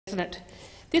President.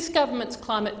 This government's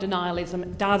climate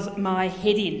denialism does my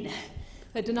head in.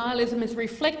 The denialism is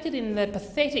reflected in the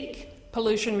pathetic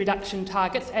pollution reduction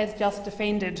targets as just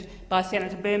defended by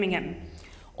Senator Birmingham.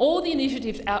 All the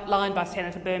initiatives outlined by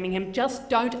Senator Birmingham just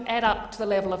don't add up to the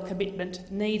level of commitment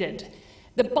needed.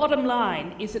 The bottom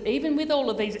line is that even with all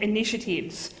of these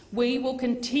initiatives, we will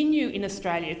continue in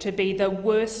Australia to be the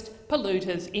worst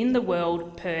polluters in the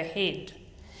world per head.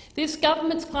 This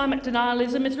government's climate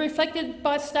denialism is reflected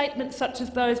by statements such as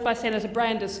those by Senator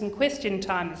Brandis in question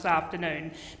time this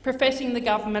afternoon, professing the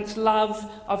government's love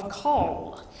of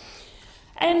coal.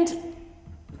 And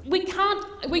we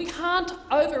can't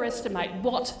overestimate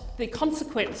what the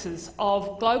consequences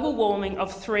of global warming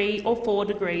of 3 or 4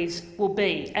 degrees will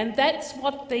be, and that's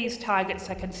what these targets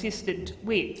are consistent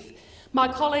with.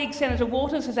 My colleague Senator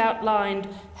Waters has outlined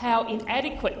how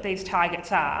inadequate these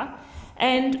targets are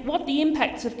and what the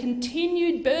impacts of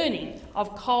continued burning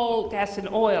of coal, gas and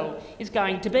oil is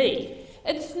going to be.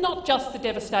 It's not just the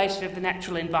devastation of the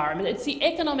natural environment, it's the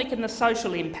economic and the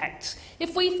social impacts.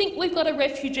 If we think we've got a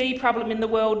refugee problem in the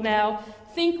world now,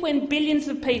 think when billions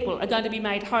of people are going to be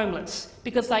made homeless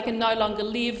because they can no longer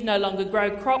live, no longer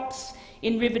grow crops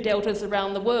in river deltas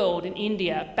around the world, in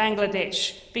India,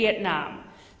 Bangladesh, Vietnam.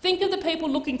 Think of the people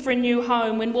looking for a new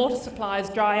home when water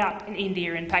supplies dry up in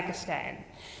India and Pakistan.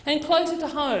 And closer to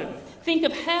home, think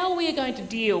of how we are going to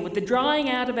deal with the drying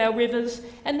out of our rivers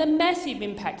and the massive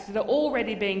impacts that are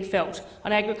already being felt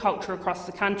on agriculture across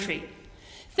the country.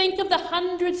 Think of the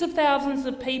hundreds of thousands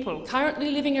of people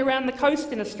currently living around the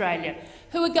coast in Australia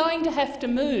who are going to have to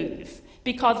move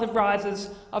because of rises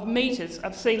of metres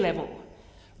of sea level.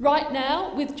 Right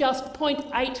now, with just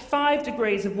 0.85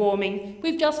 degrees of warming,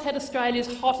 we've just had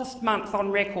Australia's hottest month on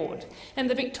record, and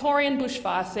the Victorian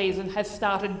bushfire season has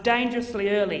started dangerously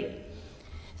early.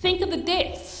 Think of the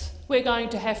deaths we're going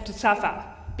to have to suffer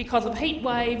because of heat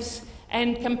waves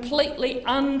and completely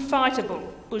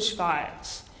unfightable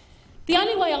bushfires. The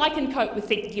only way I can cope with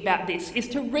thinking about this is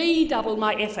to redouble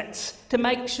my efforts to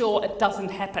make sure it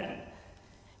doesn't happen.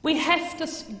 We have to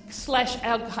slash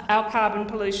our carbon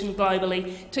pollution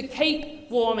globally to keep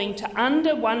warming to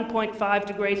under 1.5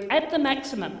 degrees at the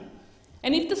maximum.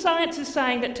 And if the science is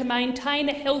saying that to maintain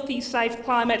a healthy, safe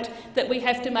climate that we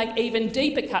have to make even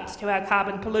deeper cuts to our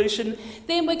carbon pollution,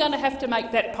 then we're going to have to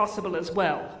make that possible as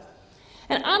well.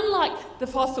 And unlike the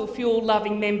fossil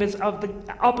fuel-loving members of the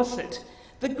opposite,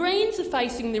 the Greens are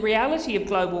facing the reality of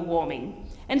global warming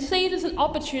and see it as an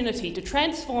opportunity to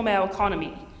transform our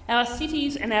economy, our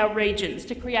cities and our regions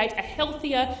to create a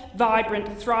healthier,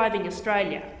 vibrant, thriving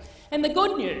Australia. And the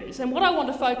good news, and what I want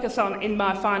to focus on in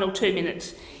my final 2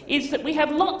 minutes, is that we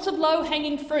have lots of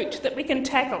low-hanging fruit that we can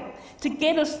tackle to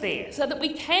get us there so that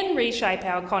we can reshape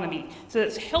our economy so that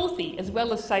it's healthy as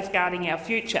well as safeguarding our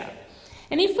future.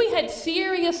 And if we had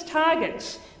serious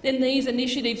targets, then these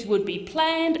initiatives would be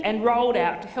planned and rolled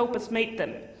out to help us meet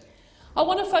them. I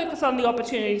want to focus on the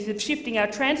opportunities of shifting our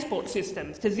transport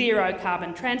systems to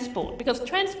zero-carbon transport, because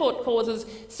transport causes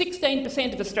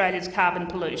 16% of Australia's carbon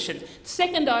pollution,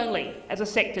 second only as a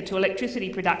sector to electricity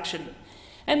production.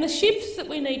 And the shifts that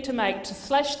we need to make to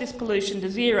slash this pollution to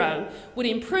zero would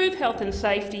improve health and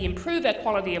safety, improve our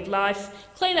quality of life,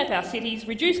 clean up our cities,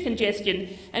 reduce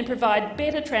congestion and provide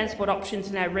better transport options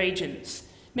in our regions.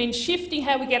 Means shifting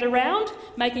how we get around,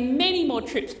 making many more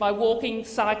trips by walking,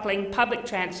 cycling, public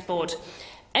transport,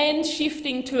 and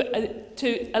shifting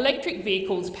to electric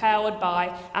vehicles powered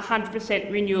by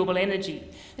 100% renewable energy.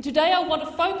 And today I want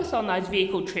to focus on those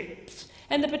vehicle trips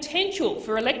and the potential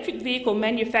for electric vehicle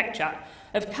manufacture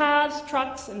of cars,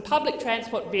 trucks and public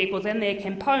transport vehicles and their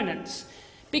components,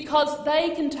 because they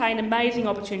contain amazing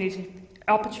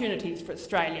opportunities for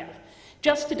Australia.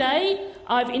 Just today,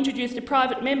 I've introduced a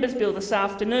private members bill this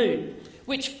afternoon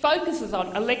which focuses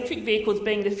on electric vehicles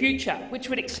being the future, which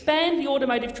would expand the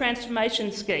automotive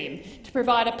transformation scheme to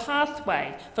provide a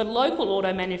pathway for local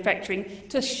auto manufacturing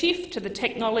to shift to the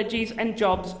technologies and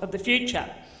jobs of the future.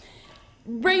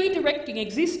 Redirecting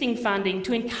existing funding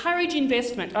to encourage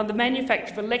investment on the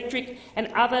manufacture of electric and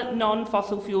other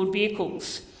non-fossil fuelled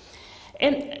vehicles.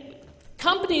 And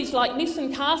companies like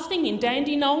Nissan Casting in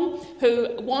Dandenong,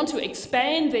 who want to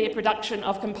expand their production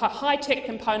of high-tech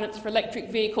components for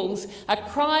electric vehicles, are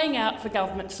crying out for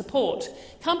government support.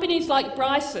 Companies like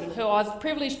Bryson, who I was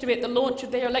privileged to be at the launch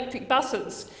of their electric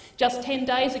buses just 10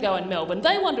 days ago in Melbourne,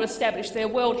 they want to establish their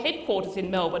world headquarters in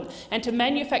Melbourne and to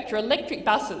manufacture electric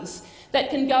buses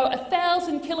that can go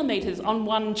 1,000 kilometres on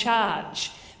one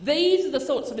charge. These are the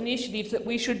sorts of initiatives that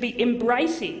we should be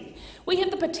embracing. We have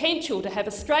the potential to have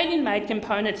Australian-made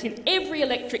components in every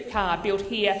electric car built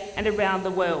here and around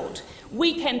the world.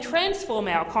 we can transform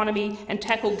our economy and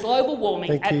tackle global warming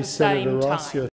Thank at you, the same Senator Rice. time.